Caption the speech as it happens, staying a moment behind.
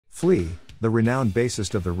Flea, the renowned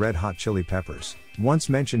bassist of the Red Hot Chili Peppers, once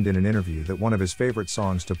mentioned in an interview that one of his favorite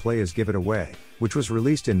songs to play is Give It Away, which was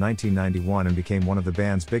released in 1991 and became one of the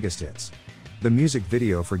band's biggest hits. The music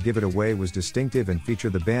video for Give It Away was distinctive and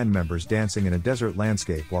featured the band members dancing in a desert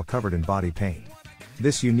landscape while covered in body paint.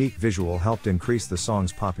 This unique visual helped increase the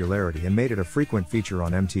song's popularity and made it a frequent feature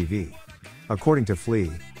on MTV. According to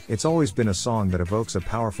Flea, it's always been a song that evokes a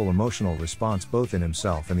powerful emotional response both in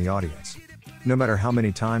himself and the audience. No matter how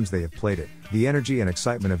many times they have played it, the energy and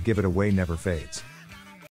excitement of Give It Away never fades.